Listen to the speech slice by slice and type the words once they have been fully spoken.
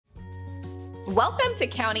Welcome to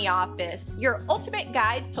County Office, your ultimate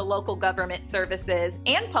guide to local government services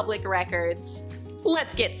and public records.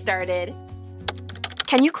 Let's get started.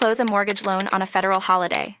 Can you close a mortgage loan on a federal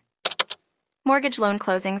holiday? Mortgage loan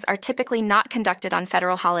closings are typically not conducted on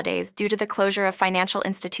federal holidays due to the closure of financial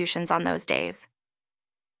institutions on those days.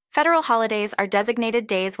 Federal holidays are designated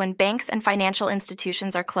days when banks and financial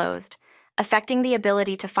institutions are closed, affecting the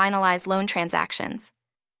ability to finalize loan transactions.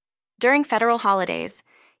 During federal holidays,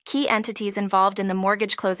 key entities involved in the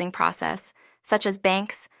mortgage closing process, such as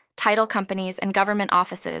banks, title companies, and government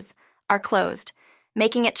offices, are closed,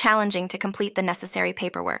 making it challenging to complete the necessary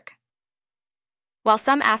paperwork. While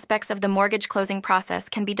some aspects of the mortgage closing process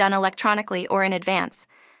can be done electronically or in advance,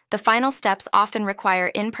 the final steps often require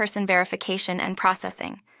in-person verification and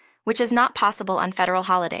processing, which is not possible on federal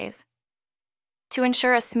holidays. To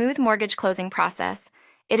ensure a smooth mortgage closing process,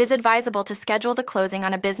 it is advisable to schedule the closing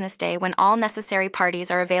on a business day when all necessary parties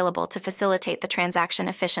are available to facilitate the transaction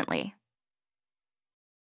efficiently.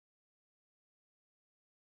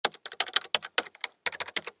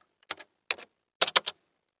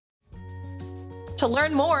 To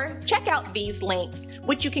learn more, check out these links,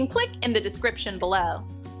 which you can click in the description below.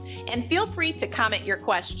 And feel free to comment your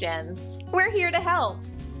questions. We're here to help.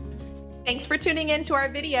 Thanks for tuning in to our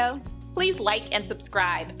video. Please like and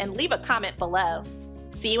subscribe and leave a comment below.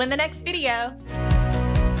 See you in the next video.